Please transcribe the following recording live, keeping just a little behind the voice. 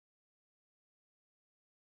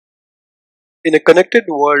In a connected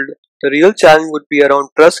world, the real challenge would be around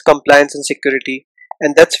trust, compliance, and security,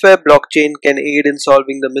 and that's where blockchain can aid in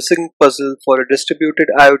solving the missing puzzle for a distributed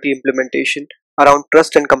IoT implementation around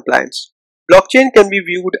trust and compliance. Blockchain can be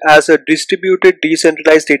viewed as a distributed,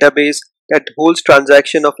 decentralized database that holds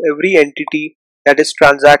transaction of every entity that is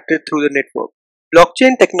transacted through the network.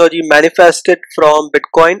 Blockchain technology manifested from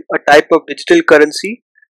Bitcoin, a type of digital currency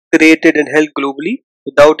created and held globally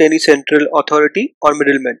without any central authority or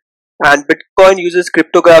middleman. And Bitcoin uses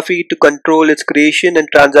cryptography to control its creation and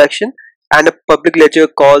transaction and a public ledger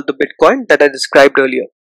called the Bitcoin that I described earlier.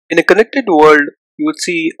 In a connected world, you would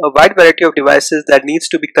see a wide variety of devices that needs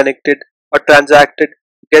to be connected or transacted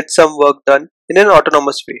to get some work done in an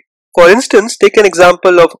autonomous way. For instance, take an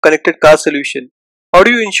example of a connected car solution. How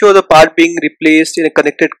do you ensure the part being replaced in a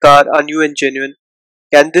connected car are new and genuine?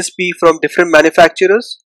 Can this be from different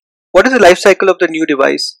manufacturers? What is the life cycle of the new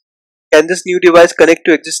device? Can this new device connect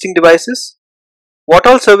to existing devices? What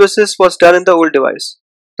all services was done in the old device?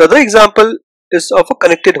 The other example is of a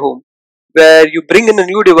connected home, where you bring in a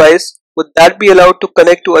new device. Would that be allowed to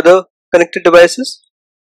connect to other connected devices?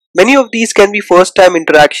 Many of these can be first time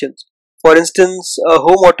interactions. For instance, a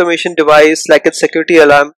home automation device like a security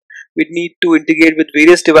alarm would need to integrate with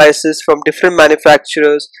various devices from different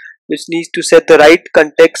manufacturers, which needs to set the right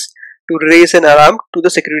context to raise an alarm to the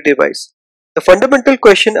security device. The fundamental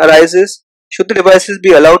question arises, should the devices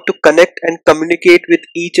be allowed to connect and communicate with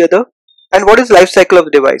each other? And what is the life cycle of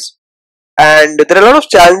the device? And there are a lot of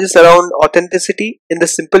challenges around authenticity in the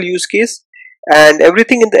simple use case, and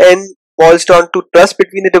everything in the end boils down to trust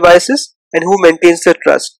between the devices and who maintains the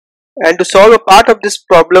trust. And to solve a part of this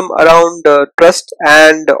problem around trust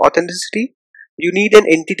and authenticity, you need an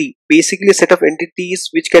entity, basically a set of entities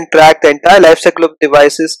which can track the entire life cycle of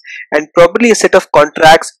devices, and probably a set of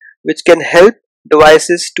contracts which can help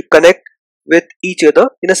devices to connect with each other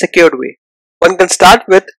in a secured way. One can start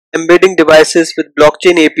with embedding devices with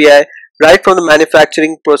blockchain API right from the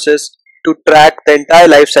manufacturing process to track the entire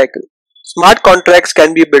life cycle. Smart contracts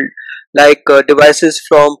can be built, like devices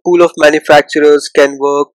from pool of manufacturers can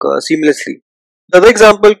work seamlessly. Another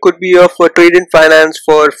example could be of trade and finance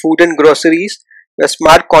for food and groceries, where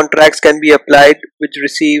smart contracts can be applied which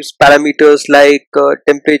receives parameters like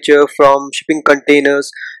temperature from shipping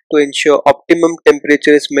containers to ensure optimum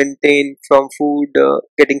temperature is maintained from food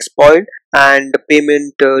getting spoiled, and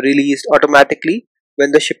payment released automatically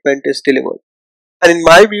when the shipment is delivered. And in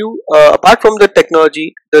my view, apart from the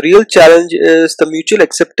technology, the real challenge is the mutual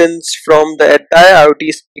acceptance from the entire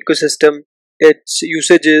IoT ecosystem, its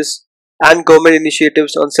usages, and government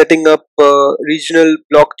initiatives on setting up a regional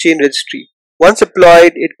blockchain registry. Once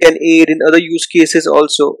deployed, it can aid in other use cases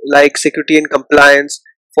also, like security and compliance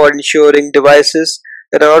for ensuring devices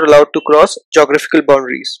that are not allowed to cross geographical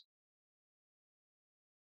boundaries.